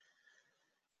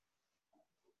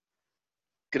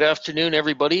Good afternoon,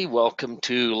 everybody. Welcome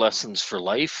to Lessons for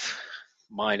Life.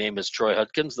 My name is Troy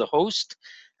Hudkins, the host,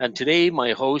 and today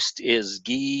my host is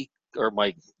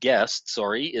my guest,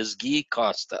 is Guy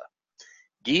Costa.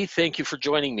 Guy, thank you for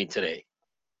joining me today.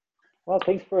 Well,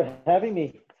 thanks for having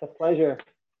me. It's a pleasure.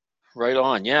 Right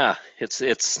on, yeah.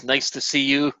 It's nice to see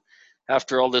you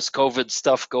after all this COVID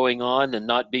stuff going on and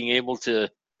not being able to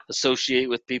associate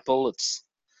with people. It's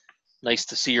nice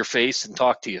to see your face and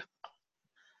talk to you.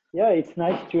 Yeah, it's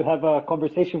nice to have a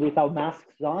conversation without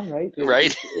masks on, right?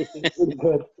 Right? It's pretty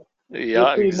good. Feels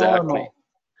Yeah, pretty exactly. normal.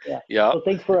 Yeah. Yeah. So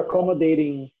thanks for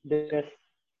accommodating this.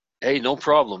 Hey, no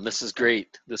problem. This is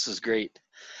great. This is great.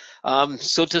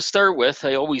 So to start with,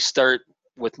 I always start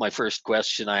with my first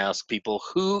question. I ask people,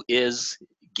 who is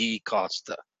Guy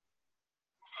Costa?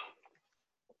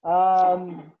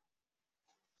 Um,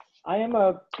 I am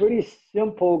a pretty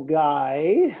simple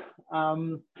guy.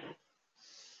 Um,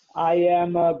 I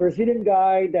am a Brazilian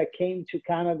guy that came to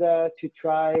Canada to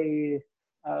try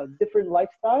a different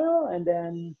lifestyle and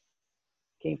then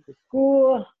came to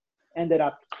school, ended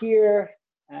up here,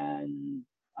 and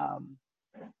um,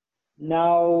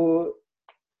 now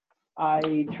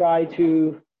I try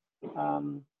to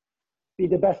um, be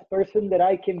the best person that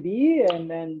I can be, and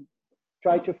then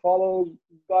try to follow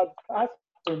God's path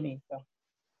for me. So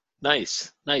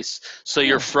Nice, nice. So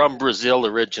you're yeah, from Brazil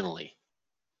originally,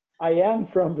 I am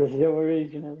from Brazil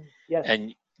originally. Yes.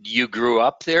 and you grew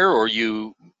up there, or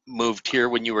you moved here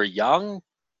when you were young?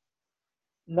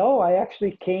 No, I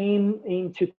actually came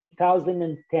in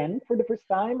 2010 for the first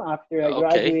time after I Okay,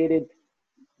 graduated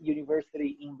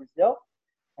university in Brazil.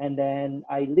 And then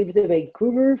I lived in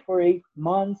Vancouver for 8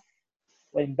 months,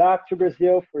 went back to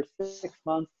Brazil for 6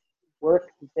 months, worked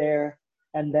there,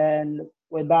 and then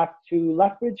went back to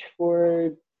Lethbridge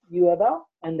for UFL.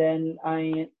 And then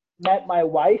I met my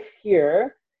wife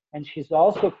here, and she's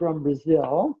also from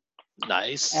Brazil.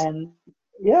 nice, And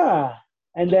yeah,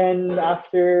 and then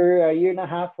after a year and a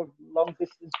half of long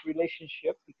distance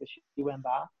relationship, because she went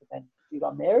back, and then we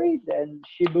got married, and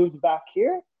she moved back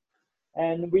here,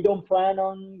 and we don't plan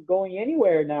on going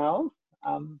anywhere now.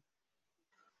 Um,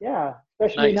 yeah,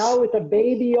 especially now nice. with a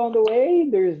baby on the way,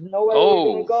 there's nowhere we're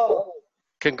gonna Oh, go.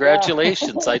 Yeah,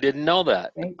 congratulations. I didn't know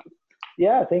that. thank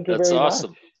yeah, thank you That's very much.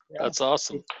 awesome. Yeah, That's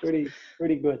awesome. it's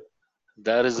pretty good.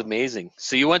 That is amazing.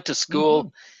 So you went to Hmm.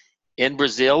 school in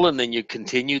Brazil and then you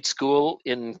continued school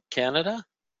in Canada?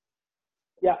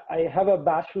 Yeah, I have a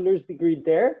bachelor's degree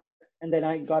there, and then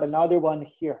I got another one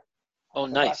here. I have Oh, a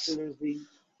nice. bachelor's in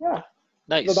yeah,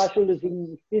 I have a Nice. bachelor's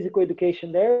in physical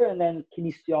education there, and then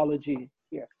kinesiology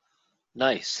here.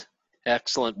 Nice.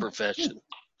 Excellent Hmm. profession.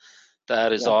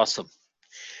 That is Yeah. awesome.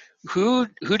 Who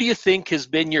do you think has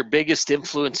been your biggest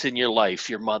influence in your life,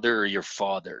 your mother or your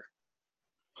father?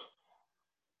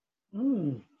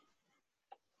 Mm.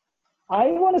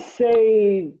 I want to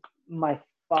say my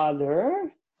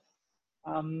father,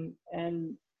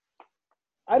 and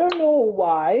I don't know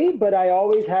why, but I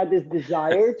always had this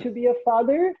desire to be a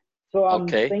father. So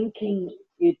I'm Okay. thinking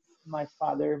it's my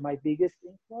father, my biggest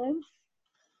influence.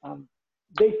 Um,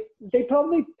 they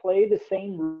probably play the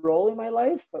same role in my life,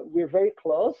 but we're very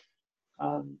close.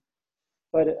 Um,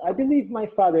 but I believe my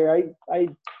father.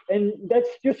 And that's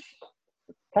just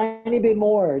tiny bit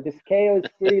more. The scale is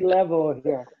pretty level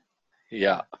here.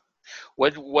 Yeah. Yeah.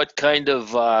 What kind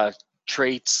of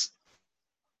traits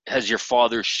has your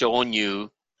father shown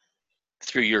you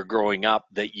through your growing up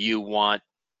that you want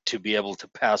to be able to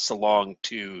pass along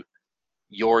to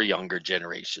your younger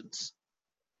generations?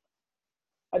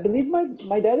 I believe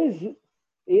my dad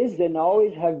is and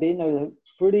always have been a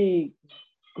pretty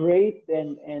great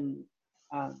and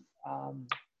um, um,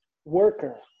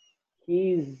 worker.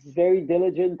 He's very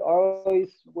diligent. Always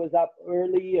was up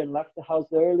early and left the house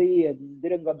early and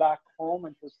didn't go back home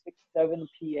until 6 7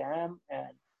 p.m.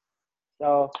 And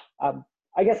so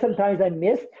I guess sometimes I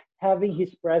missed having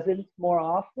his presence more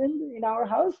often in our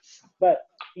house, but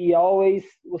he always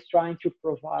was trying to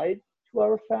provide to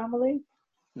our family.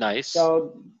 Nice.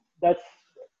 So that's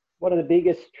one of the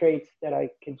biggest traits that I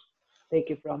can take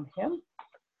it from him,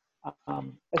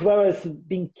 as well as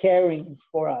being caring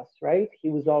for us. Right? He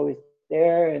was always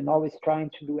there and always trying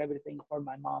to do everything for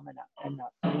my mom and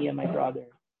me and my brother.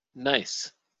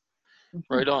 Nice. Mhm.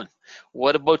 Right on.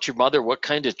 What about your mother? What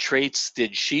kind of traits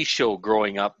did she show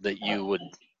growing up that you would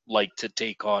like to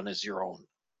take on as your own?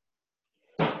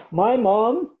 My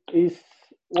mom is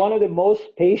one of the most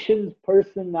patient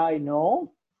person I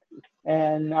know,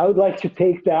 and I would like to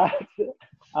take that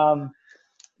um,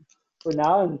 for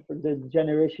now and for the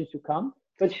generations to come.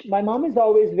 But my mom is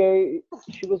always very,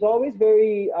 she was always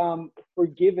very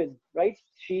forgiving, right?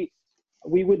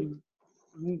 We would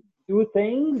do do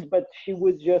things, but she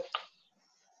would just,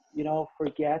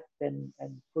 forget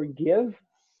and forgive.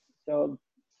 So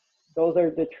those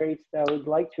are the traits that I would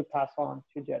like to pass on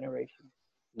to generations.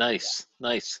 Nice,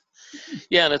 nice.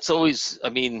 Yeah, and it's always, I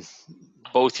mean,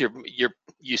 both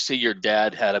you say your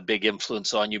dad had a big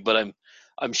influence on you, but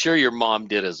I'm sure your mom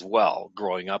did as well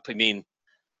growing up. I mean,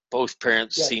 both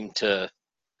parents Yes. seem to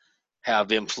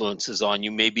have influences on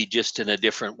you, maybe just in a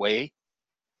different way,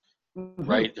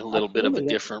 right? A little bit of a Absolutely.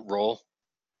 different role.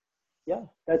 Yeah,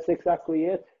 that's exactly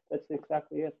it. That's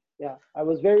exactly it. Yeah, I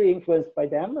was very influenced by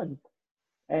them,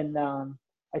 and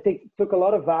I think took a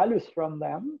lot of values from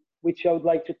them, which I would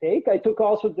like to take. I took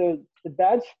also the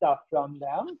bad stuff from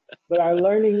them, but I'm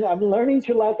learning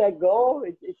to let that go.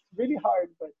 It's really hard,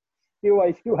 but still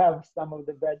I still have some of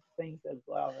the bad things as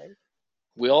well, right?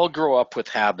 We all grow up with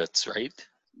habits, right?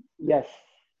 Yes,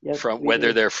 yes, From we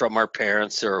whether do. they're from our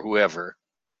parents or whoever.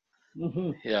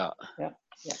 Hmm. Yeah. Yeah,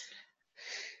 yeah.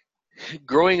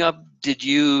 Growing up, did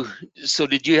you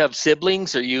have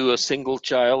siblings? Are you a single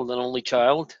child, an only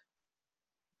child?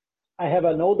 I have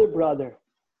an older brother.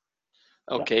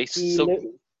 Yeah, Okay, he so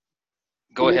li-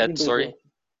 he go lives ahead, in sorry. Brazil.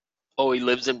 Oh, he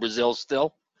lives in Brazil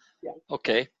still? Yeah, yeah.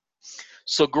 Okay.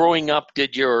 So growing up,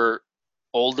 did your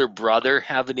older brother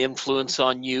have an influence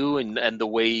on you and the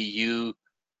way you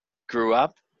grew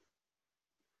up?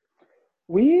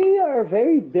 We are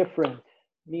very different,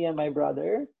 me and my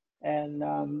brother, and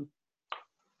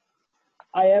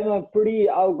I am a pretty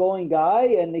outgoing guy,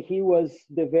 and he was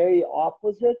the very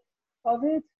opposite of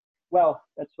it. Well,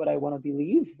 that's what I want to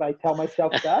believe. If I tell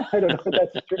myself that, I don't know if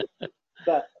that's true,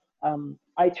 but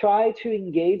I try to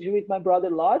engage with my brother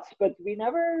lots, but we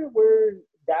never were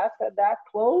that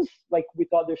close, like with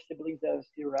other siblings that are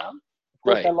still around. Of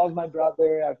course, I Right. love my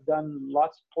brother. I've done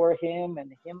lots for him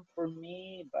and him for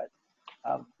me, but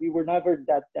we were never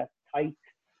that tight.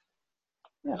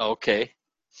 Yeah, Okay.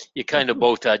 You kind of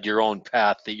both had your own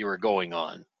path that you were going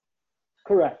on.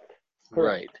 correct,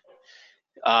 correct. Right.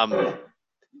 Um,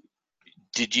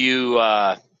 did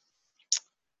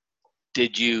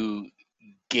you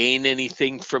gain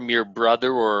anything from your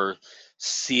brother or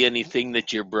see anything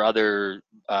that your brother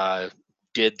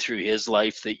did through his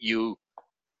life that you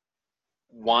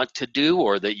want to do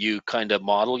or that you kind of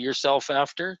model yourself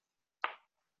after?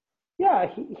 Yeah,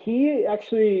 he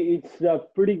actually is a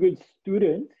pretty good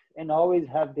student and always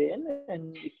have been, and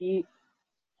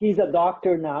he's a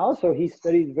doctor now, so he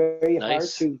studied very hard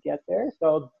Nice. to get there.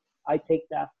 So I take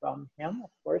that from him, of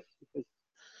course, because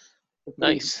it's a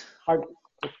pretty Nice. hard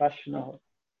professional,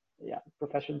 yeah,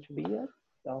 profession to be in.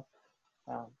 So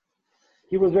um,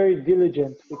 he was very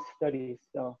diligent with studies.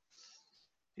 So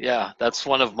Yeah, that's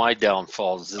one of my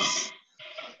downfalls is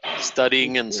me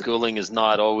studying and too. schooling is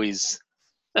not always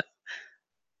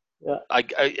Yeah.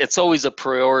 it's always a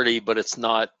priority, but it's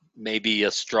not maybe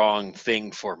a strong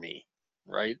thing for me,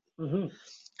 right? Hmm.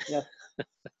 Yes.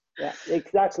 Yeah.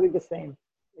 Exactly the same.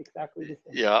 Exactly the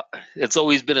same. Yeah, it's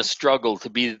always been a struggle to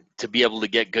be able to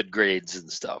get good grades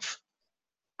and stuff.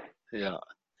 Yeah.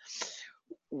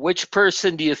 Which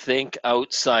person do you think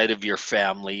outside of your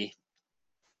family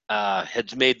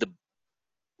has made the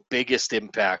biggest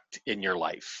impact in your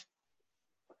life?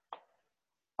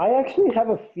 I actually have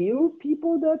a few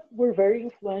people that were very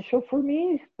influential for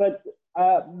me, but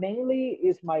mainly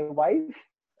is my wife,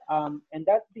 and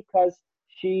that's because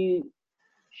she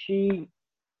she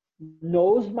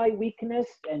knows my weakness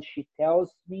and she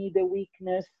tells me the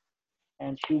weakness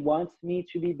and she wants me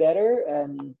to be better,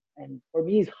 and for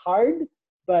me it's hard,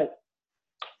 but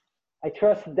I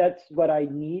trust that's what I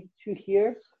need to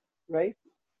hear, right?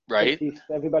 Because Right? if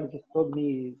everybody just told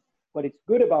me what is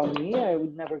good about me, I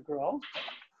would never grow.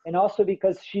 And also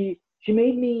because she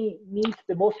made me meet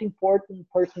the most important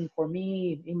person for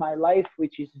me in my life,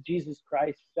 which is Jesus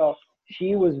Christ. So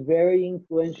she was very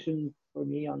influential for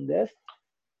me on this.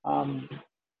 Um,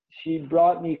 she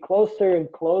brought me closer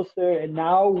and closer, and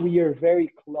now we are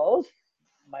very close,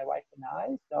 my wife and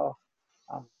I. So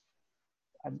um,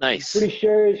 I'm Nice. pretty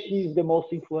sure she's the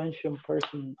most influential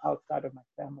person outside of my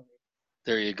family.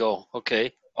 There you go.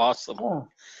 Okay. Awesome. Yeah.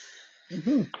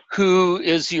 Hmm. Who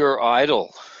is your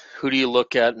idol? Who do you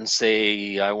look at and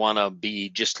say, I want to be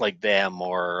just like them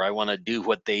or I want to do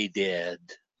what they did?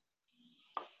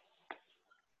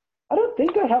 I don't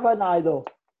think I have an idol.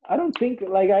 I don't think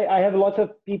like I have lots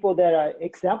of people that are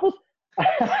examples.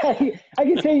 I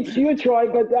can say it's you, Troy,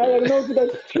 but I don't know if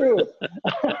that's true.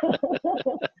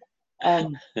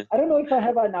 I don't know if I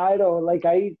have an idol. Like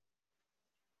I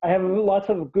have lots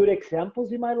of good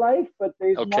examples in my life, but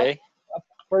there's not Okay. a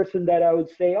person that I would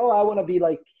say, oh, I want to be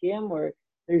like him. Or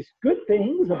there's good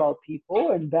things about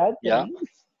people and bad Yeah. things.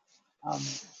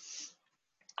 Um,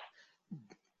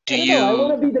 Do I don't know. I want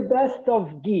you, to be the best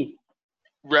of Guy,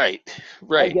 right, I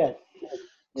right. guess.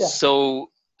 Yeah.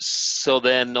 So, so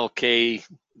then, okay,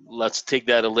 let's take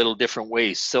that a little different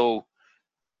way. So,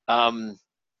 um,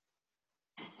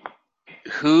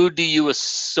 who do you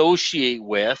associate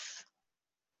with,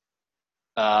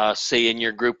 say in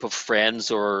your group of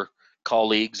friends or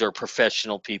colleagues or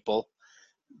professional people,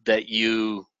 that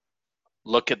you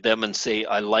look at them and say,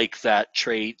 I like that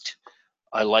trait,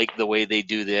 I like the way they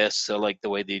do this, I like the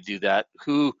way they do that.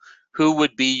 Who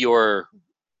would be your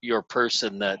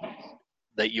person that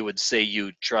you would say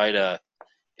you try to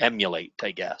emulate,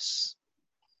 I guess?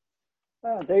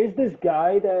 There is this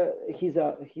guy that he's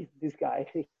this guy.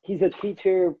 He's a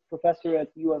teacher professor at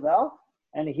U of L,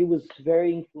 and he was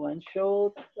very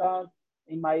influential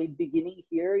in my beginning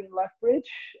here in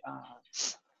Lethbridge.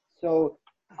 So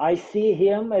I see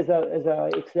him as a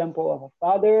example of a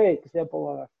father,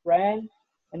 example of a friend,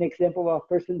 an example of a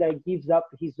person that gives up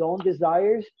his own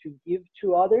desires to give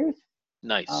to others.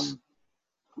 Nice. Um,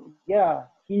 yeah,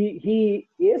 he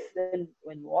is and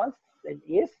was and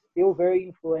is still very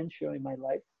influential in my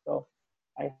life. So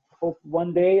I hope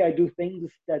one day I do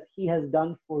things that he has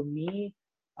done for me,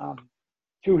 um,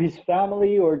 to his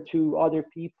family or to other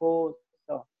people.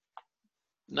 So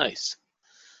Nice.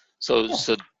 So yeah,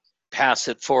 so pass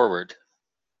it forward.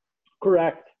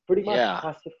 correct. Pretty much Yeah.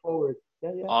 pass it forward.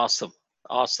 Yeah, yeah. Awesome.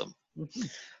 Awesome. Mhm.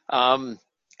 Um,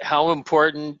 how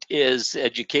important is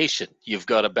education? You've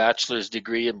got a bachelor's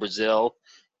degree in Brazil.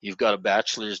 You've got a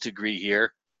bachelor's degree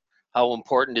here. How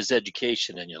important is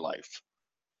education in your life?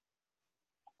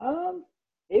 Um,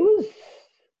 it was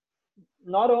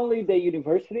not only the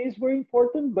universities were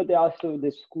important, but also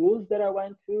the schools that I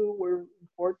went to were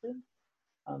important.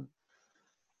 Um,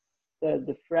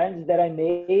 the friends that I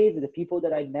made, the people that I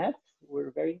met were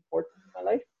very important in my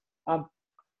life. Um,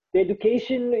 the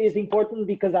education is important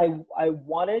because I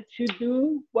wanted to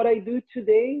do what I do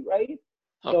today, right?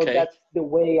 So Okay. that's the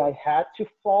way I had to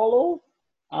follow.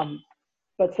 Um,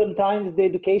 but sometimes the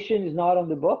education is not on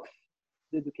the books.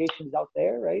 The education is out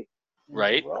there, right, in the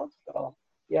Right. world. So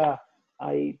yeah,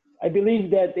 I believe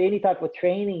that any type of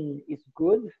training is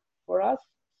good for us,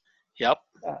 Yep.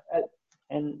 uh,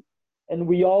 and and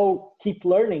we all keep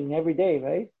learning every day,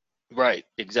 right? Right.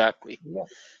 Exactly. Yeah.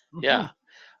 Yeah.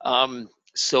 Mhm.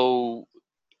 So,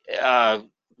 uh,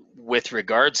 with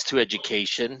regards to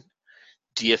education,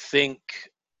 do you think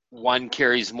one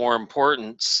carries more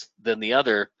importance than the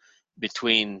other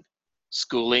between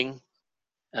schooling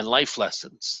and life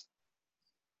lessons?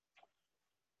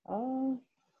 Uh,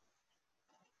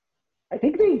 I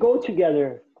think they go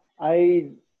together.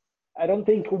 I I don't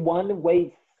think one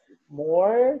weighs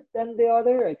more than the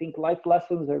other. I think life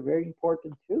lessons are very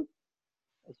important too,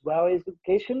 as well as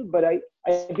education. But I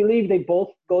believe they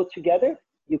both go together.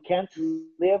 You can't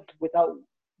live without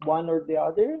one or the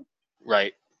other.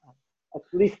 Right. At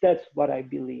least that's what I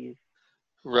believe.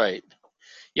 Right.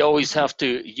 You always Mhm. have to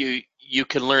you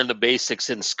can learn the basics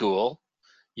in school.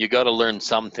 You got to learn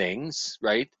some things,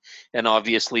 right? And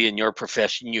obviously in your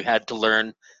profession you had to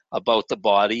learn about the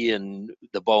body and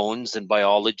the bones and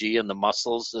biology and the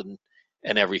muscles and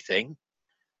everything.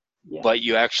 Yeah. But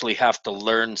you actually have to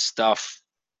learn stuff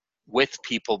with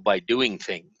people by doing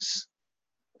things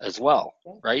as well,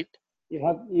 Yeah. right?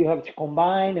 You have to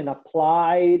combine and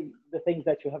apply the things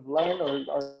that you have learned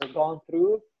or gone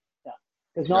through. Yeah.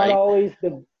 Because not Right? always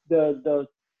the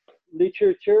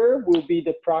literature will be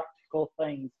the practical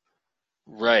things.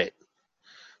 Right.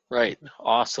 Right.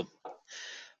 Awesome.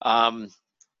 Um,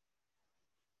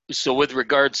 so with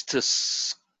regards to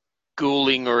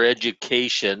schooling or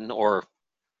education or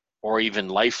even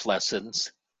life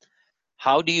lessons,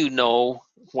 how do you know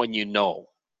when you know?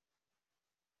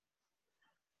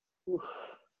 Oof,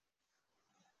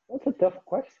 that's a tough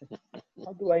question.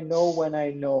 How do I know when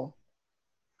I know?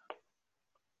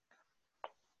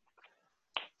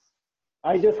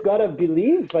 I just gotta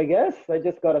believe, I guess. I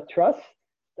just gotta trust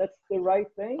that's the right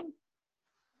thing.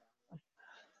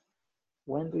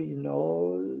 When do you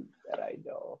know that I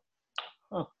know?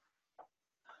 Huh.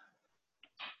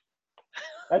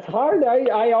 That's hard.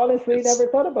 I honestly It's never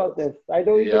thought about this. I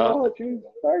don't even yeah, know how to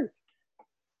start.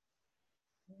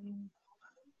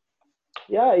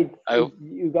 Yeah, I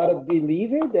you gotta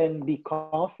believe it and be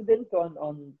confident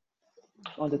on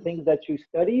the things that you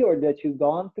study or that you've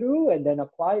gone through, and then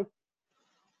apply.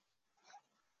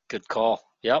 good call.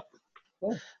 Yep.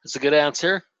 Yeah. That's a good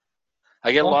answer.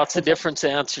 I get lots of Yeah. different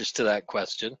answers to that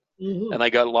question. Hmm. And I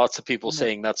got lots of people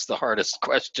saying that's the hardest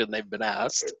question they've been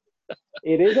asked.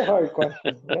 It is a hard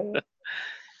question. Yeah.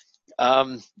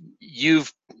 Um,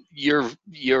 you've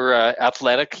you're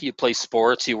athletic. You play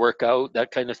sports. You work out.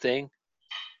 That kind of thing.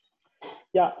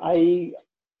 Yeah, I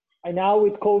now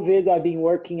with COVID, I've been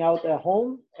working out at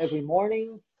home every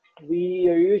morning. We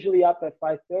are usually up at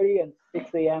 5:30 and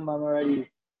 6 a.m. I'm already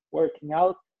working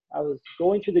out. I was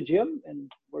going to the gym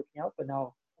and working out, but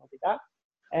now I'll be back.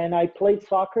 And I played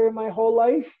soccer my whole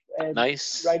life, and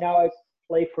Nice. right now I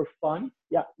play for fun.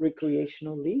 Yeah,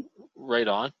 recreationally. Right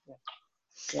on. Yeah,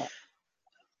 yeah.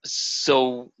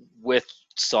 So with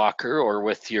soccer or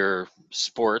with your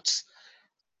sports,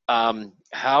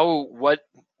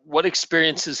 what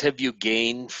experiences have you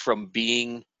gained from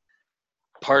being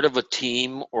part of a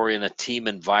team or in a team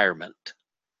environment?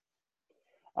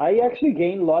 I actually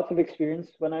gained lots of experience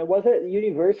when I was at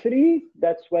university.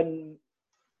 That's when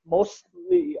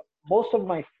mostly most of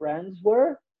my friends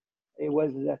were. It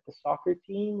was at the soccer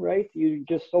team, right? You're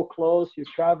just so close. You're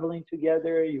traveling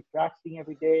together. You're practicing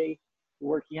every day. You're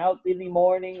working out in the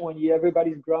morning when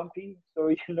everybody's grumpy, so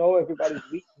you know everybody's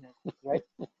weakness, right?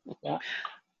 Yeah.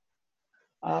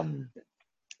 Um,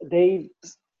 they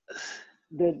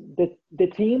the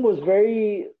team was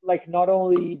very like not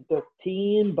only the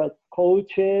team but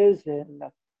coaches and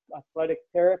athletic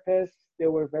therapists. They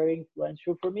were very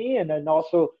influential for me, and then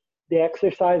also the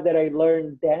exercise that I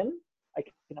learned then I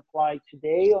can apply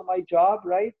today on my job,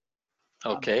 right?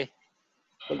 Um, Okay.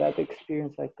 so that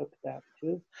experience I took that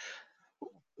too.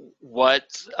 What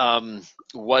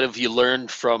what have you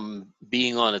learned from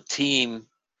being on a team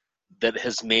that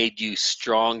has made you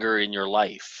stronger in your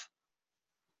life?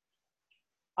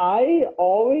 I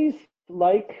always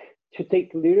like to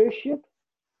take leadership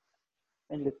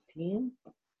in the team.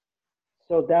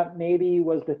 So that maybe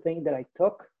was the thing that I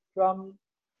took from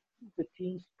the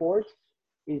team sports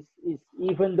is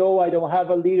even though I don't have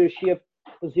a leadership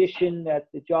position at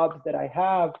the jobs that I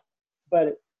have,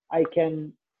 but I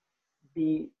can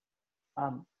be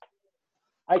um,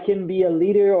 I can be a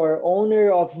leader or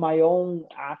owner of my own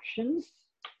actions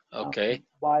Okay.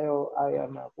 while I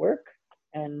am at work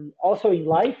and also in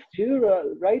life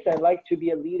too, right? I like to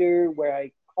be a leader where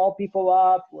I call people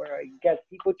up, where I get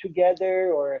people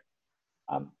together, or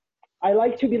um, I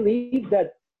like to believe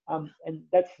that, and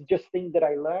that's just thing that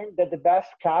I learned that the best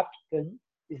captain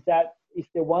is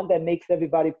the one that makes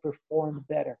everybody perform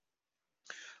better,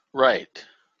 Right.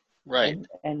 Right.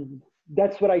 and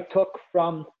that's what I took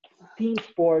from team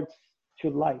sports to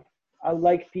life. I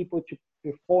like people to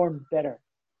perform better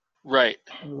Right.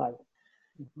 in life.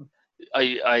 Mhm.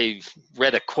 I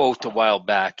read a quote a while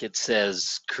back. It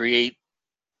says, create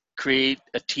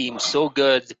a team so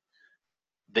good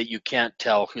that you can't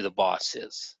tell who the boss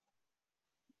is."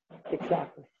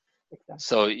 Exactly. Exactly.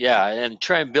 So yeah, and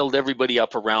try and build everybody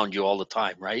up around you all the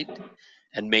time, right?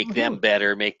 And make them Hmm.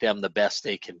 better, make them the best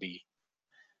they can be.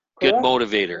 Good Correct.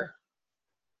 motivator. Correct.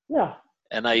 Yeah.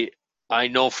 And I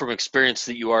know from experience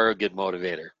that you are a good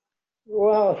motivator.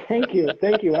 Well, thank you.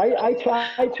 Thank you. I try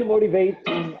to motivate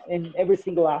in every single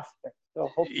aspect. So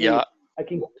Yeah, hopefully I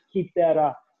can keep that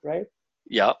up, right?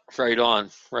 yeah, right on,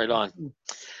 right on.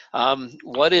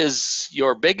 What is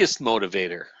your biggest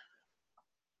motivator?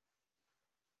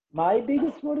 My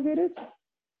biggest motivator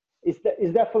is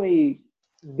definitely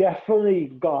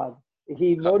God.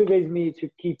 He motivates me to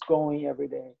keep going every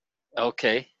day. Right?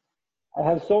 Okay, I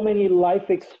have so many life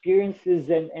experiences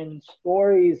and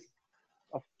stories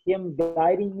of him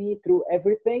guiding me through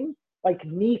everything. Like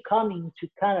me coming to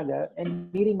Canada and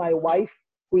meeting my wife,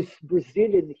 who's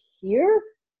Brazilian here.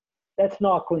 That's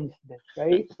not coincidence,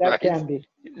 right? That right? can be.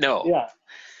 No, Yeah.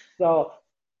 So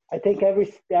I take every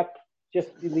step just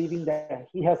believing that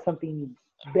he has something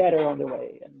better on the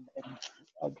way and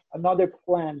another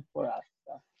plan for us.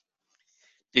 So,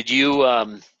 did you?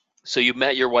 So you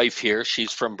met your wife here.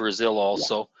 She's from Brazil, yeah.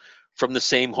 also, from the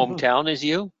same Mhm. hometown as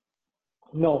you.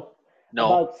 No, No.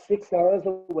 about 6 hours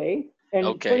away. And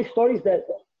funny Okay. story is that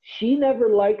she never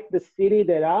liked the city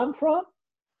that I'm from,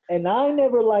 and I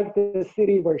never liked the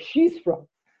city where she's from.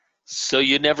 So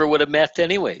you never would have met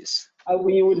anyways.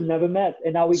 We would never met,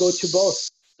 and now we go to both.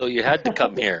 So you had to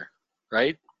come here,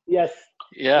 right? Yes,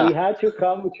 Yeah. we had to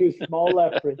come to small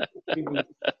effort to meet.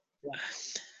 Yeah.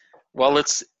 Well,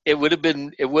 it would have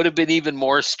been even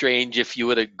more strange if you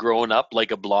would have grown up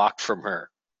like a block from her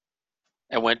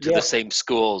and went to the Yes. same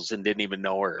schools and didn't even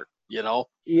know her, you know?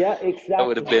 Yeah. That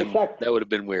would have Exactly. been Exactly. that would have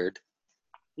been weird.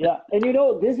 Yeah. And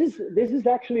this is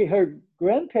actually her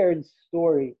grandparents'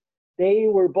 story. They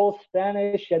were both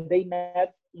Spanish, and they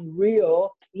met in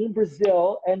Rio, in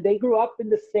Brazil, and they grew up in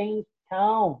the same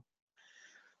town,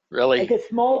 like Really. a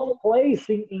small place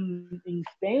in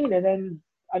Spain. And then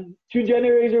 2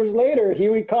 generations later,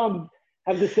 here we come,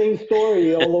 have the same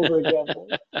story all over again.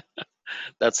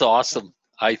 That's awesome.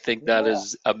 I think that Yeah.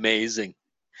 is amazing.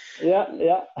 Yeah.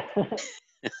 Yeah.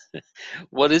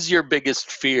 What is your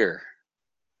biggest fear?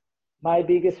 My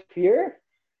biggest fear,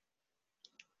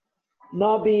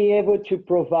 not being able to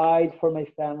provide for my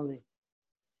family.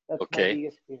 That's my Okay,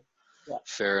 biggest fear. Yeah.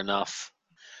 fair enough.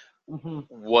 Hmm.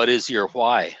 What is your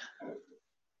why?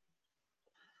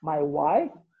 My why?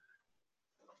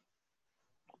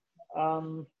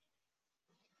 Um,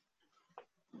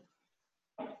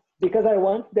 because I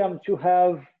want them to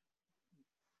have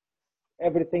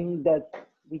everything that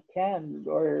we can,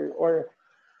 or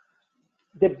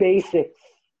the basics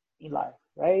in life,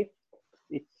 right?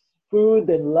 It's food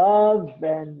and love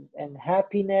and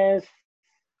happiness.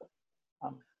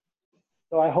 Um,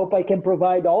 so I hope I can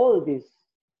provide all of this.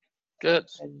 Good.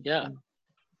 Yeah, And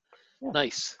yeah.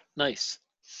 nice, nice.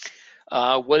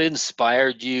 What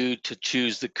inspired you to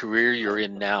choose the career you're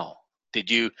in now? Did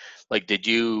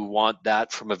you want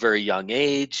that from a very young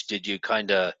age? Did you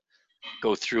kind of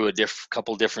go through a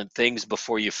couple different things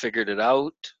before you figured it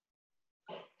out?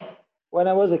 When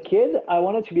I was a kid, I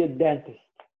wanted to be a dentist,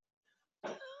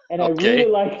 and I really Okay.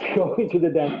 liked going to the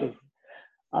dentist.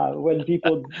 When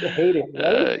people hate it,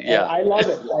 right? And Yeah. I love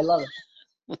it. I love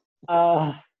it.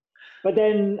 Uh, but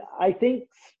then I think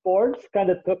sports kind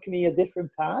of took me a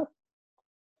different path.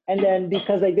 And then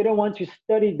because I didn't want to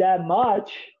study that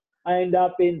much, I ended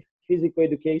up in physical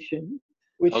education,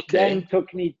 which Okay. then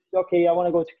took me, okay, I want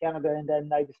to go to Canada. And then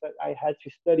I decided I had to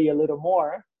study a little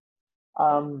more.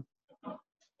 Um,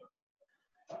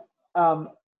 um,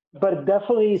 but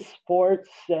definitely sports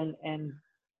and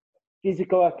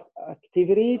physical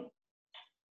activity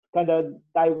kind of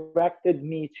directed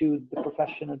me to the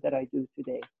profession that I do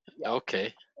today. Yeah.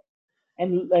 Okay.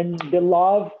 And the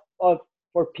love of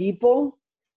for people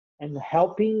and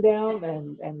helping them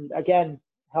and again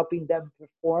helping them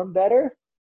perform better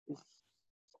is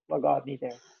what got me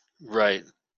there. Right.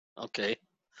 Okay.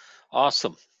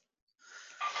 Awesome.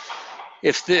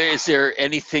 If there is there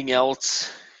anything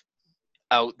else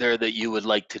out there that you would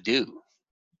like to do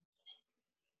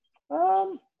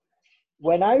Um,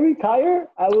 when I retire,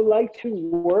 I would like to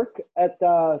work at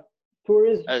the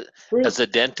tourism as, tourist. as a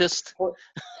dentist?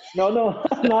 No, no,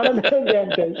 not a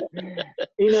dentist.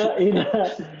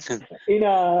 In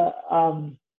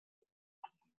a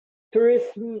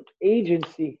tourism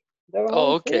agency. Is that how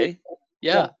Oh, you say it? okay.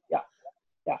 Yeah, Yeah. yeah,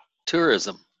 yeah.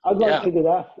 Tourism. I'd like Yeah. to do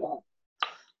that. Yeah.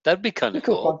 That'd be kind of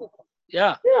Super fun. cool.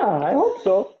 Yeah. Yeah, I hope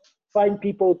so. Find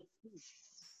people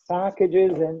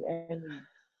packages and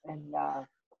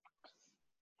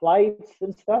flights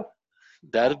and stuff.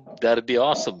 That'd be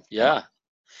awesome. Yeah.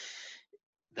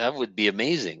 That would be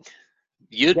amazing.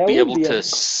 You'd That be would able be to a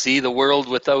see the world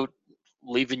without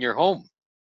leaving your home,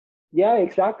 yeah,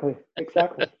 exactly,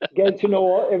 exactly. Get to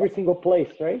know every single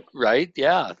place, right? right?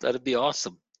 Yeah, that'd be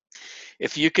awesome.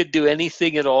 If you could do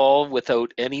anything at all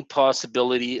without any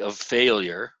possibility of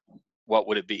failure, what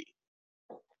would it be?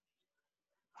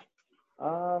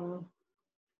 Um,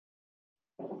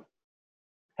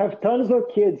 have tons of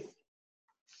kids.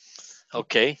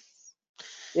 Okay.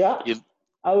 Yeah, You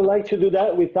I would like to do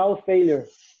that without failure.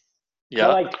 But yeah.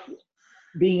 like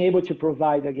being able to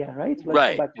provide again, right? Let's go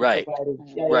Right, back to right, providing.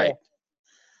 Yeah, yeah, yeah. right.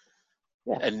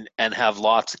 Yeah. And have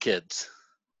lots of kids.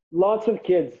 Lots of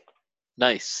kids.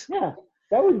 Nice. Yeah,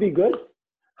 that would be good.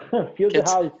 Fill the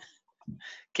Kids house.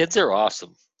 kids are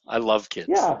awesome. I love kids.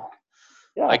 Yeah,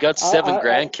 I yeah. got seven I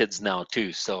grandkids now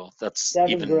too, so that's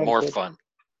seven even more grandkids. fun.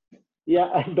 Yeah,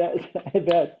 I bet. I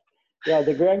bet. Yeah,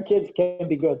 the grandkids can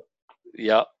be good.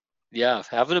 Yeah. Yeah,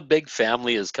 having a big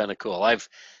family is kind of cool. I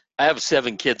have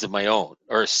seven kids of my own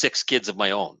or six kids of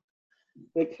my own.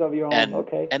 Six of your own. And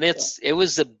Okay. and Yeah. it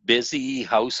was a busy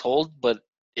household, but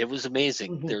it was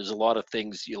amazing. Hmm. There's a lot of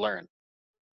things you learn.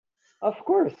 Of It's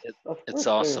course there is.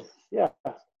 awesome. Yeah.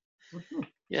 Mhm.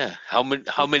 Yeah. How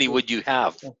many Super, would you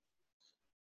have? super.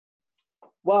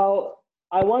 Well,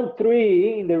 I want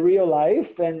three in the real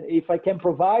life, and if I can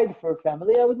provide for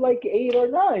family, I would like eight or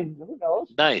nine. Who knows?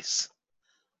 Nice.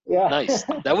 Yeah. Nice.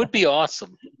 That would be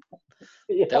awesome.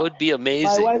 That Yeah. would be My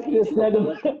amazing. wife just said.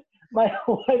 My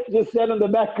wife just said in the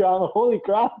background, "Holy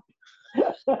crap!"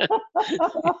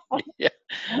 Yeah.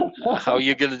 How are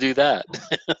you going to do that?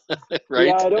 Yeah,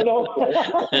 Right? I don't know.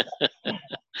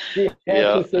 She has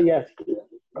Yeah. to say yes.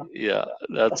 Yeah.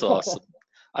 That's awesome.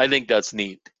 I think that's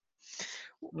neat.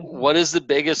 Mhm. What is the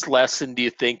biggest lesson do you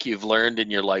think you've learned in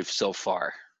your life so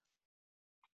far?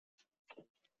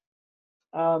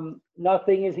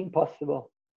 Nothing is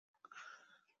impossible.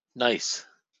 Nice.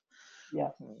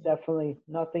 Yeah, definitely.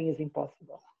 Nothing is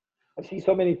impossible. I've seen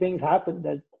so many things happen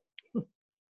that,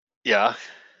 Yeah.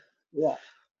 yeah.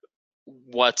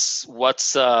 What's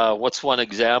one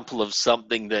example of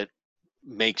something that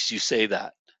makes you say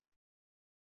that?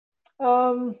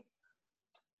 Um,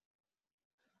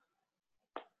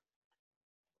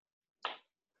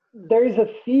 there's a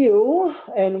few,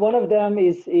 and one of them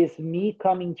is me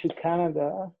coming to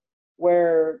Canada,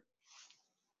 where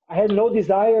I had no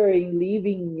desire in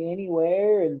leaving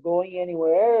anywhere and going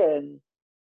anywhere,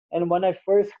 and when I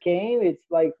first came, it's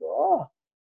like, oh,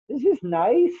 this is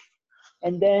nice.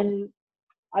 And then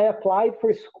I applied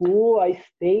for school. I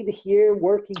stayed here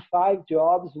working 5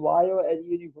 jobs while at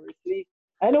university.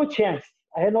 I had no chance.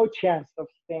 I had no chance of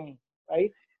staying,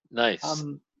 right? Nice.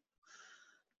 Um,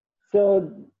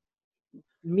 so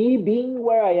me being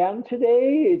where I am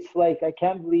today, it's like I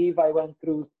can't believe I went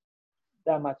through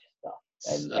that much stuff.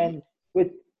 And Um,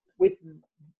 with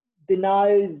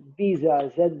denied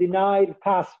visas and denied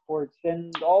passports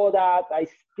and all that, I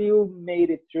still made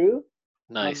it through.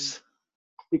 Um, nice.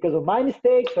 because of my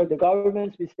mistakes or the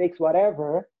government's mistakes,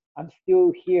 whatever, I'm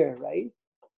still here, right?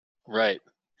 Right.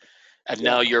 And Yeah.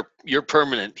 now you're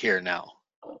permanent here now.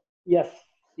 Yes.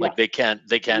 Yeah. Like they can't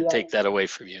Yeah. take that away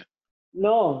from you.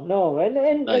 No, no. And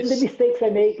the Nice. mistakes I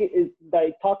make that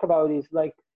I talk about is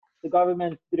like the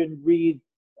government didn't read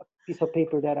a piece of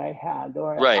paper that I had,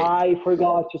 or Right. I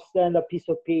forgot to send a piece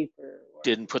of paper. Or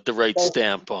Didn't put the right those,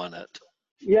 stamp on it.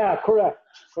 yeah, correct.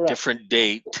 Correct. Different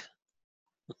date.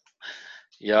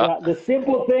 Yeah. Yeah, the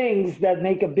simple things that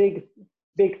make a big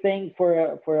thing for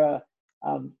a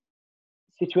um,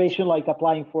 situation like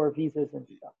applying for visas and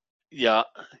stuff. Yeah.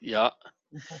 Yeah.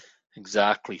 Mhm.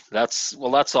 Exactly. That's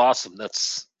awesome.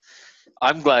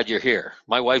 I'm glad you're here.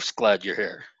 My wife's glad you're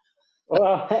here.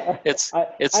 Well, It's I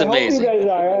it's I hope you amazing. guys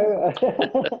are.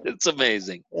 It's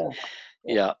amazing. Yeah,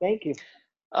 yeah. Yeah. Thank you.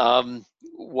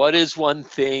 What is one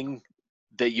thing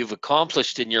that you've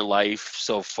accomplished in your life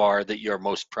so far that you're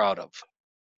most proud of?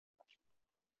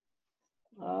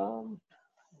 Um,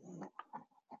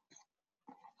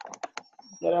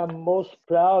 that I'm most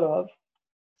proud of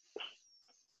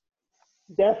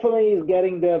definitely is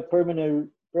getting the permanent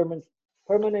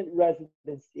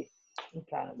residency in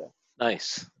Canada.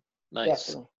 Nice. Nice.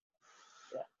 Definitely.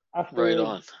 Yeah. Right After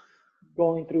on.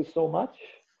 going through so much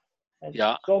and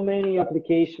Yeah. so many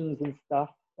applications and stuff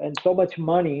and so much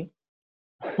money.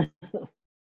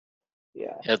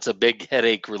 Yeah. It's a big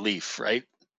headache relief, right?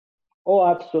 Oh,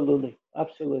 absolutely.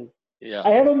 Absolutely. Yeah. I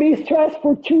haven't been stressed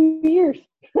for 2 years.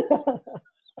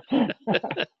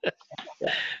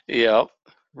 Yeah. Yeah.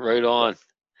 Right Yeah. on.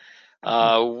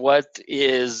 Mhm.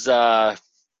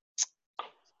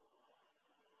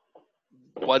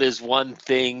 What is one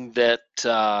thing that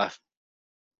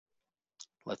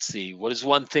let's see, what is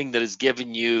one thing that has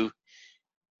given you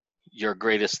your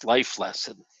greatest life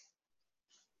lesson?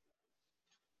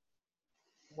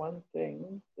 One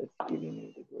thing that's giving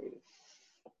me the greatest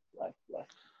life lesson.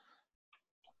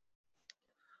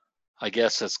 I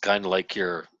guess it's kind of like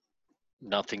your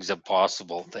nothing's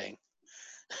impossible thing.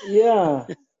 Yeah.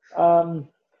 Um,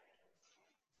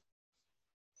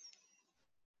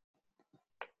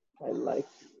 I like.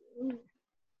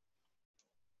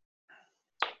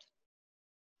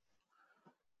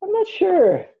 I'm not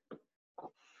sure.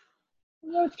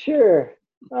 I'm not sure.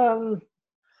 Um,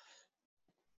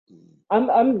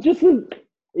 I'm just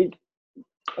it,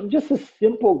 I'm just a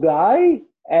simple guy,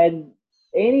 and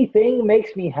anything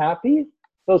makes me happy.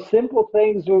 So simple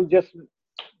things will just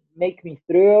make me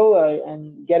thrill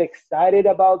and get excited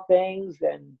about things,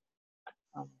 and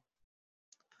um,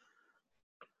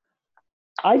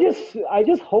 I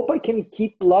just hope I can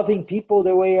keep loving people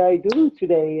the way I do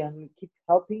today, and keep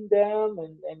helping them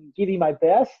and giving my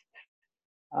best.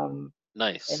 And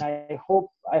Nice. I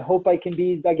hope I can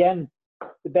be again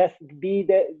the best be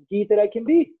that I can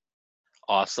be.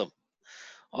 Awesome.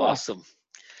 Yeah. Awesome.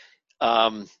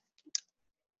 Um,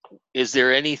 is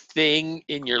there anything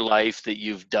in your life that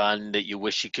you've done that you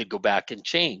wish you could go back and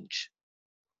change?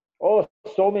 Oh,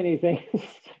 so many things.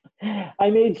 I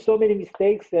made so many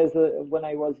mistakes when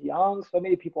I was young. So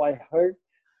many people I hurt.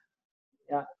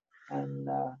 Yeah, and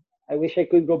I wish I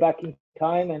could go back in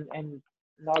time and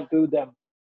not do them.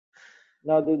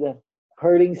 Not do them.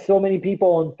 Hurting so many people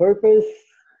on purpose.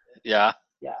 Yeah.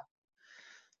 Yeah,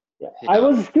 yeah. I Yeah.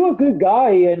 was still a good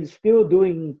guy and still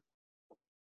doing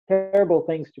terrible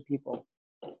things to people.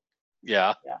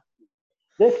 Yeah. Yeah.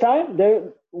 This time,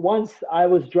 there once I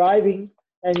was driving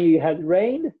and it had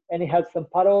rained and it had some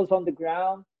puddles on the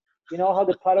ground. You know how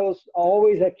the puddles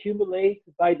always accumulate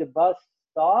by the bus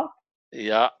stop?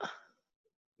 Yeah.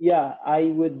 Yeah, I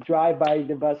would drive by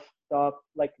the bus stop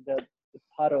like the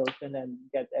puddles and then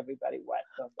get everybody wet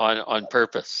on On the bus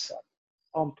purpose. stop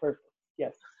on purpose.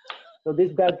 Yes. So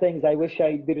these bad things I wish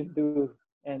I didn't do,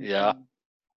 Yeah. and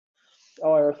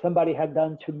or somebody had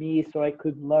done to me so I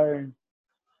could learn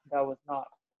that was not.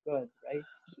 good, right?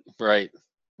 Right.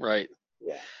 Right.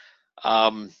 Yeah.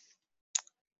 Um,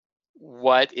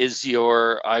 what is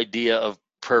your idea of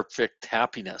perfect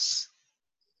happiness?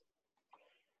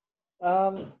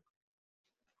 Um,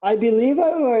 I believe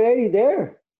I'm already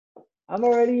there. I'm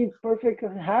already perfect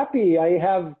and happy. I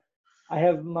have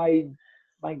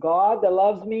my God that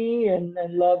loves me and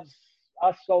loves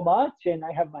us so much, and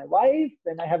I have my wife,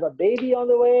 and I have a baby on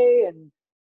the way, and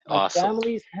my Awesome.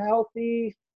 family's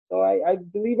healthy. So I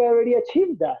believe I already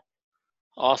achieved that.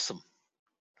 Awesome.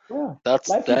 Yeah. That's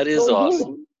Life is that is so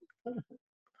awesome. good.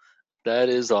 That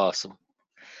is awesome.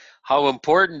 How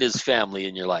important is family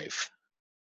in your life?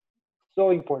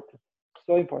 So important.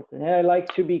 So important. And I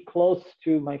like to be close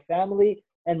to my family,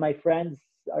 and my friends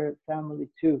are family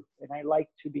too. And I like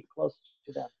to be close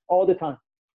to them all the time.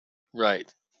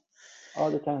 Right.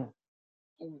 All the time.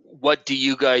 What do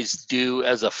you guys do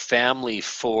as a family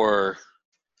for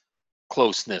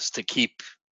closeness to keep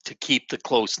the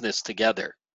closeness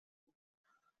together?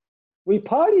 We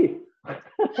party.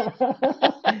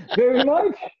 Very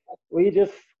much. We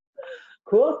just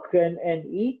cook and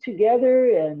eat together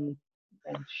and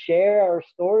share our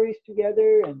stories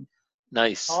together and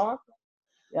Nice. talk.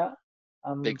 Yeah.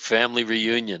 Big Um, family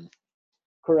reunion.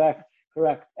 correct,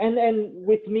 correct. And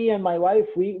with me and my wife,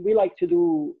 we like to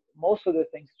do most of the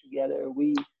things together.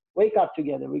 We wake up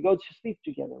together, we go to sleep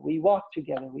together, we walk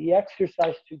together, we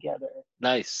exercise together,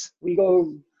 Nice. we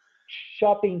go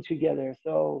shopping together,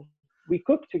 so we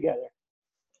cook together.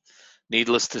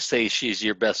 Needless to say, she's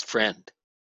your best friend.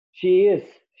 She is.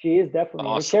 She is definitely.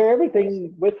 I Awesome. share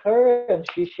everything with her, and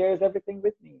she shares everything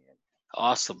with me.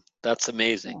 Awesome. That's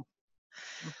amazing.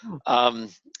 Yeah. Mhm. Um,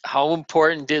 how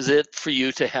important is it for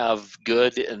you to have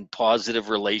good and positive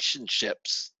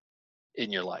relationships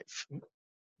in your life?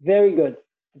 Very good,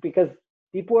 because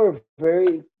people are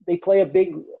very. They play a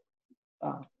big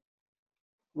uh,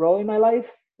 role in my life.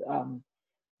 Um,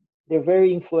 they're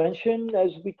very influential,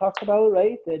 as we talked about,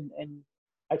 right? And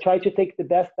I try to take the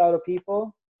best out of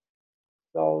people.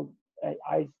 So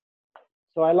I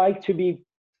so I like to be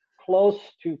close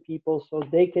to people so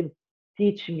they can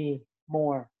teach me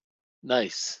more.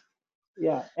 Nice.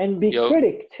 Yeah, and be You know,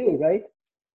 critic too, right?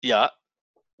 yeah.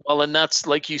 Well, and that's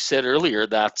like you said earlier,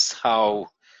 that's how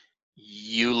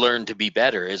you learn to be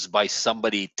better is by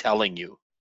somebody telling you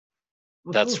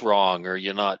that's Mhm. wrong or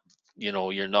you're not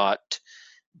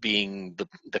being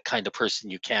the kind of person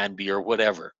you can be or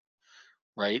whatever,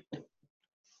 right?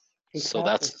 So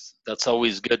Exactly. that's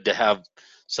always good to have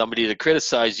somebody to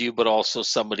criticize you, but also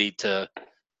somebody to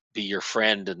be your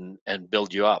friend and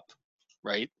build you up,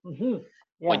 right? Hmm.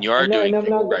 When Yeah, you are and doing I'm things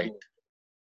not right.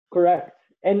 correct.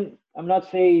 And I'm not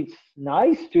saying it's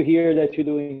nice to hear that you're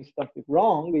doing something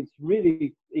wrong. It's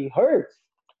really it hurts,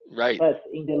 Right, but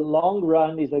in the long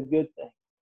run, is a good thing.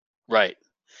 right.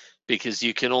 Because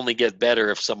you can only get better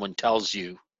if someone tells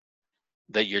you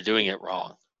that you're doing it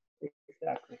wrong.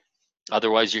 Exactly.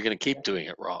 Otherwise, you're going to Yeah. keep doing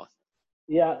it wrong.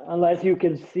 Yeah, unless you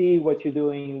can see what you're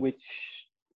doing, which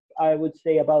I would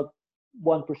say about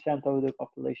 1% of the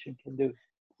population can do.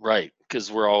 Right,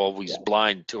 because we're always Yeah.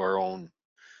 blind to our own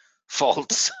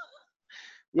faults,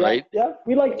 Yeah. right? Yeah.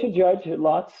 We like to judge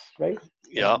lots, right?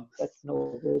 Yeah. And that's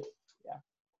no good. Yeah.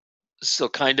 So,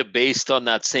 kind of based on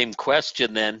that same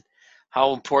question, then,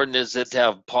 how important is it to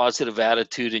have positive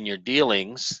attitude in your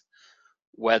dealings,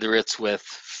 whether it's with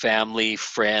family,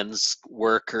 friends,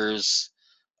 workers,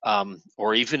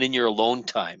 or even in your alone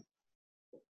time?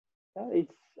 Yeah,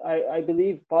 I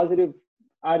believe positive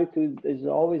attitude is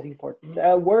always important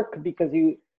at work because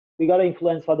we gotta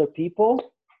influence other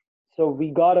people, so we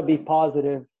gotta be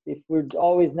positive. If we're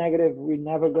always negative, we're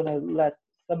never gonna let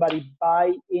somebody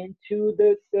buy into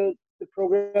the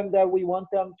program that we want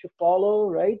them to follow,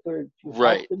 right, or to help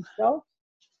Right, themselves.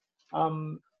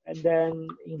 And then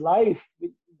in life,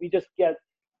 we just get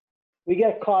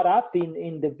caught up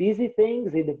in the busy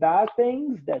things, in the bad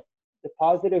things. That the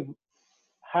positive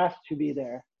has to be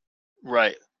there.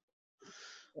 right.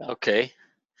 Yeah. Okay.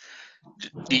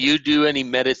 Do you do any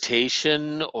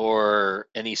meditation or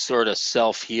any sort of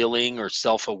self healing or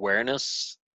self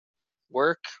awareness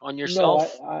work on No,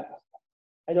 yourself?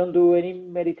 I don't do any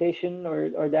meditation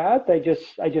or that. I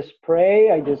just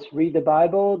pray. I just read the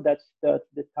Bible. That's the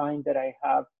time that I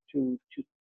have to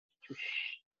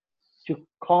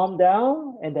calm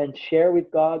down and then share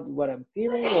with God what I'm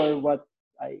feeling or what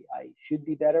I should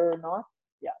be better or not.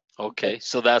 Yeah, Okay,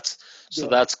 that's so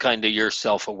good. that's kind of your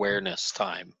self awareness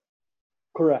time.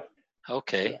 Correct.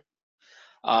 Okay. Correct.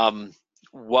 Um,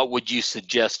 what would you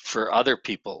suggest for other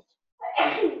people?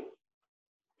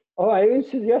 Oh, I would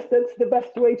suggest that's the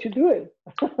best way to do it.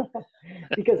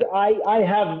 Because I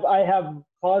have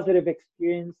positive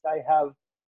experience.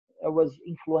 I was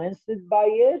influenced by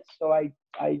it, so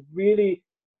I really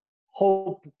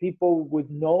hope people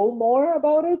would know more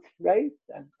about it, right?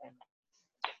 And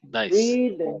Nice.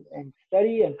 read and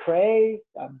study and pray.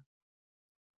 Yeah.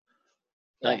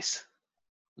 Nice.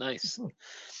 Nice.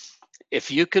 If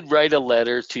you could write a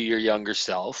letter to your younger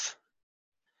self,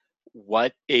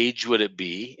 what age would it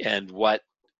be and what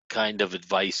kind of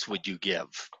advice would you give?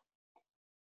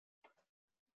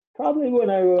 Probably when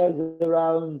I was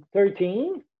around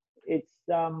 13. It's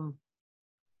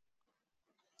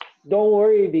don't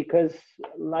worry because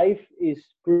life is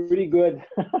pretty good.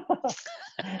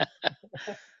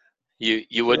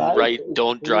 You wouldn't Life write is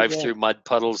don't pretty drive good. through mud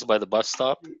puddles by the bus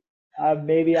stop?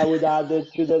 Maybe I would add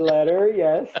it to the letter,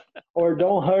 yes. Or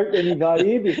don't hurt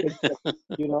anybody because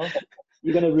you know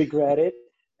you're gonna regret it.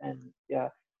 And yeah,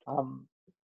 um,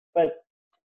 but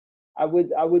I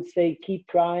would say keep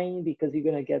trying because you're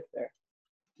gonna get there.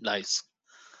 Nice.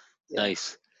 Yeah.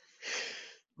 Nice.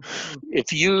 Mhm.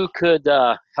 If you could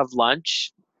have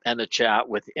lunch and a chat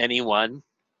with anyone,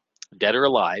 dead or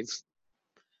alive,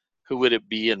 who would it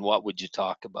be and what would you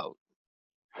talk about?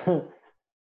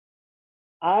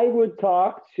 I would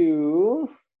talk to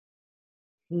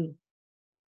hmm,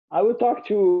 I would talk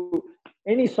to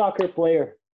any soccer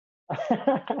player.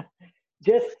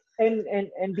 Just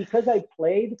and because I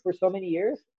played for so many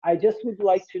years, I just would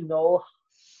like to know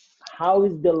how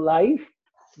is the life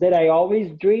that I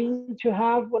always dreamed to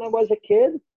have when I was a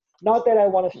kid. Not that I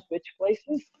want to switch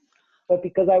places, but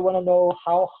because I want to know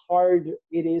how hard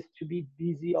it is to be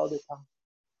busy all the time.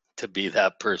 To be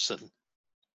that person.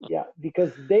 Yeah,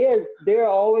 because they're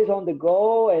always on the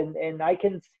go, and I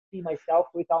can see myself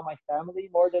without my family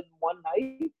more than one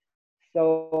night.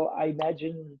 So I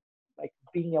imagine like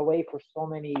being away for so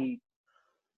many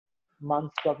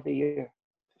months of the year.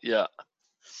 Yeah.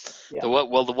 Yeah.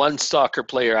 The one soccer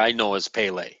player I know is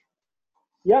Pele.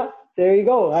 Yeah, there you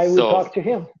go. I would So talk to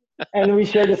him. And we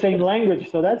share the same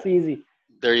language, so that's easy.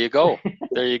 there you go.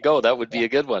 There you go. That would Yeah, be a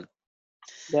good one.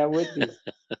 that would be.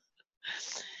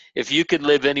 If you could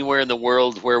live anywhere in the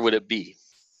world, where would it be?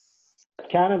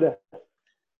 Canada.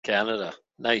 Canada.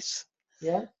 Nice.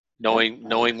 Yeah, yeah,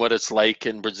 Knowing what it's like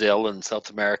in Brazil and South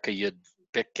America, you'd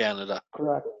pick Canada.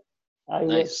 correct. I would.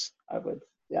 Nice. I would.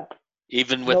 Yeah.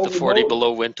 Even with No, the 40 no,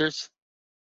 below winters?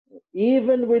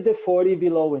 even with the 40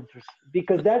 below winters,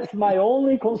 because that's my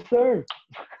only concern,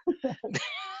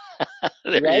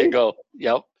 There you right? go.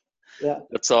 Yep. Yeah,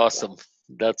 That's yeah. awesome.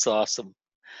 That's awesome.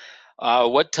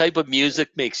 What type of music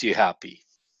makes you happy?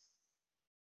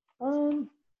 Um,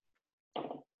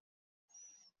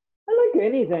 I like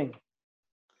anything.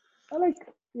 I like,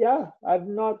 yeah, I've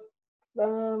not,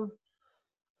 um,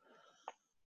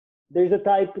 there's a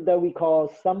type that we call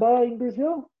samba in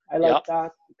Brazil. I like Yep.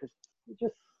 that because it's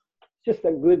just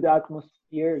a good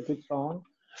atmosphere, a good song.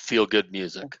 Feel good Yeah,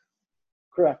 music.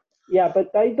 correct. Yeah, but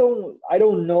I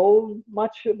don't know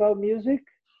much about music,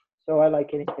 so I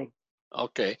like anything.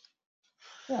 Okay.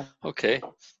 Yeah. Okay.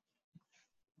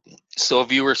 So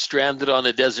if you were stranded on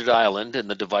a desert island and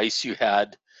the device you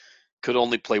had could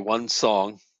only play one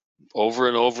song over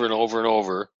and over and over and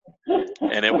over,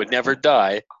 and it would never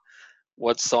die,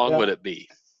 what song Yeah. would it be?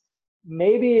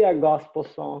 Maybe a gospel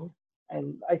song,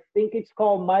 and I think it's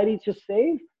called "Mighty to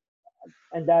Save,"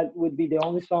 and that would be the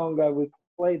only song I would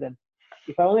play then.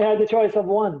 If I only had the choice of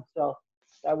one, so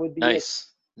that would be it.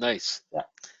 Nice. Nice. Yeah.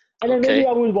 And then maybe Okay.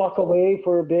 I would walk away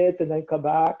for a bit and then come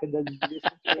back and then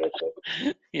listen to it.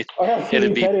 Or else it's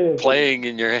It'd be repetitive. playing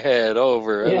in your head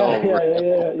over and Yeah, over. yeah,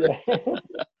 yeah, yeah,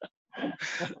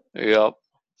 yeah. Yep.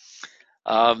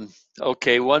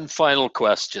 Okay, one final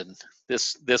question.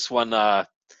 This one I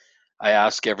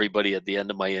ask everybody at the end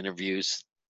of my interviews.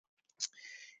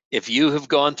 If you have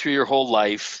gone through your whole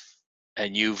life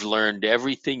and you've learned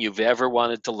everything you've ever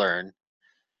wanted to learn,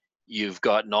 you've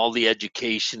gotten all the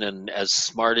education and as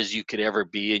smart as you could ever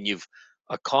be, and you've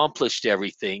accomplished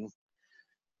everything,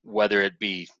 whether it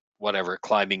be whatever,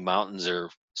 climbing mountains or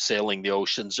sailing the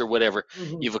oceans or whatever,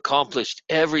 Mhm. you've accomplished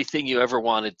everything you ever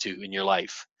wanted to in your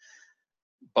life.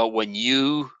 But when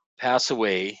you pass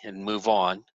away and move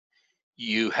on,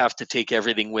 you have to take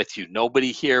everything with you.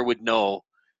 Nobody here would know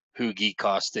who Guy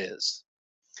Coste is.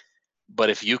 But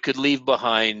if you could leave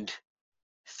behind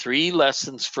 3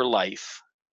 lessons for life,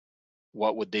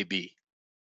 what would they be?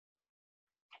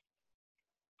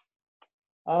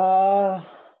 Uh,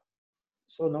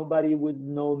 so nobody would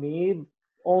know me.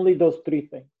 Only those three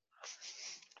things.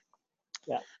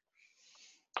 Yeah.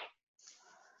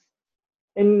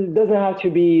 And it doesn't have to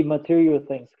be material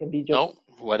things. Can be just No,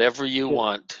 whatever you just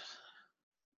want.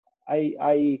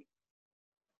 I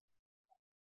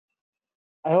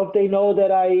hope they know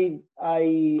that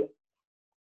I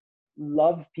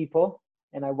love people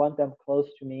and I want them close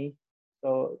to me.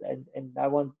 So and I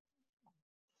want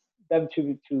them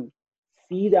to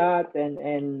see that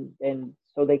and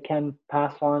so they can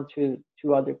pass on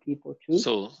to other people too.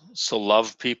 So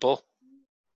love people.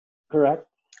 Correct.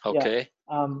 Yeah. Okay.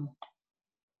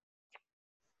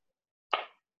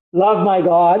 Love my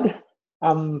God.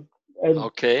 Um, and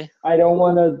Okay. I don't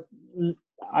want to.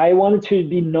 I wanted to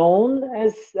be known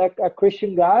as a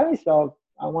Christian guy, so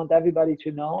I want everybody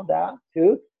to know that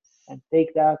too, and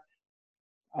take that.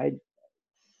 I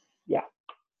Yeah.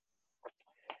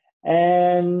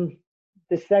 And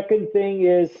the second thing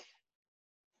is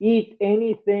eat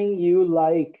anything you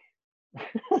like,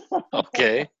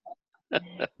 Okay.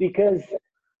 because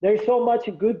there's so much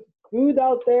good food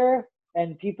out there,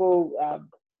 and people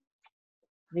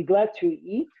neglect to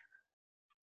eat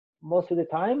most of the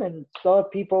time, and some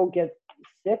people get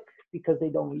sick because they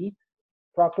don't eat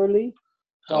properly.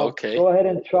 So Okay. go ahead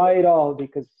and try it all,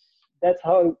 because that's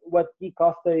how what Guy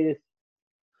Costa is.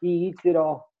 He eats it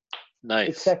all Nice.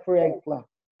 except for eggplant.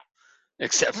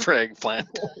 Except for eggplant.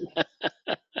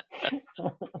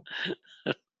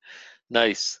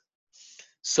 Nice.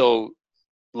 So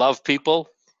love people,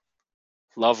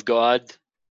 love God,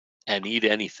 and eat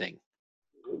anything.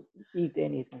 Eat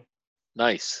anything.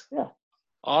 Nice. Yeah.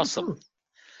 Awesome.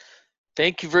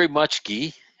 Thank you very much,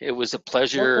 Guy. It was a No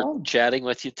pleasure problem. chatting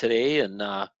with you today, and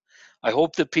I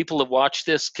hope that people that watch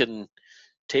this can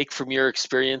take from your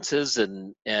experiences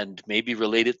and maybe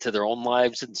relate it to their own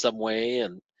lives in some way,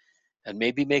 and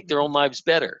maybe make their own lives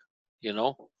better. You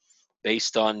know,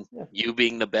 based on Yeah. you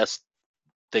being the best,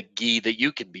 the Guy that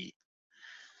you can be.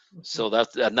 Mhm. So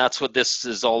that's what this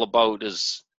is all about.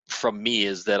 Is from me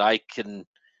is that I can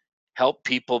help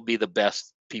people be the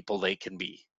best people they can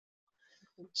be.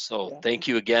 So Yeah. thank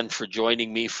you again for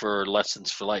joining me for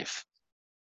Lessons for Life.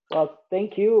 Well,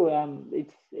 thank you.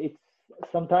 It's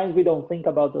sometimes we don't think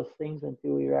about those things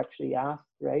until we're actually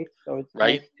asked, right? So it's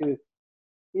Right? nice to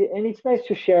and it's nice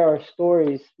to share our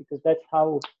stories, because that's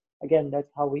how, again,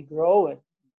 that's how we grow, and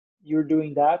you're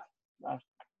doing that uh,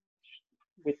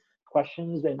 with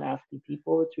questions and asking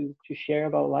people to share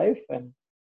about life, and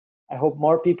I hope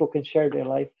more people can share their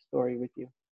life story with you.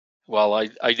 Well,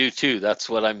 I do too. That's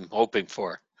what I'm hoping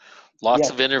for. Lots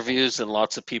Yes, of interviews and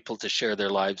lots of people to share their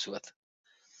lives with.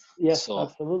 yes, So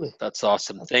absolutely, that's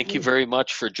awesome. Thank you absolutely. very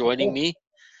much for joining Okay, me.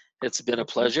 It's been a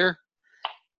okay. pleasure.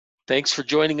 Thanks for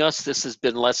joining us. This has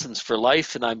been Lessons for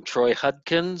Life, and I'm Troy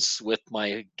Hudkins with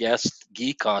my guest,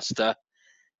 Guy Costa.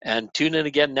 And tune in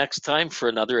again next time for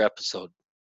another episode.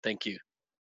 Thank you.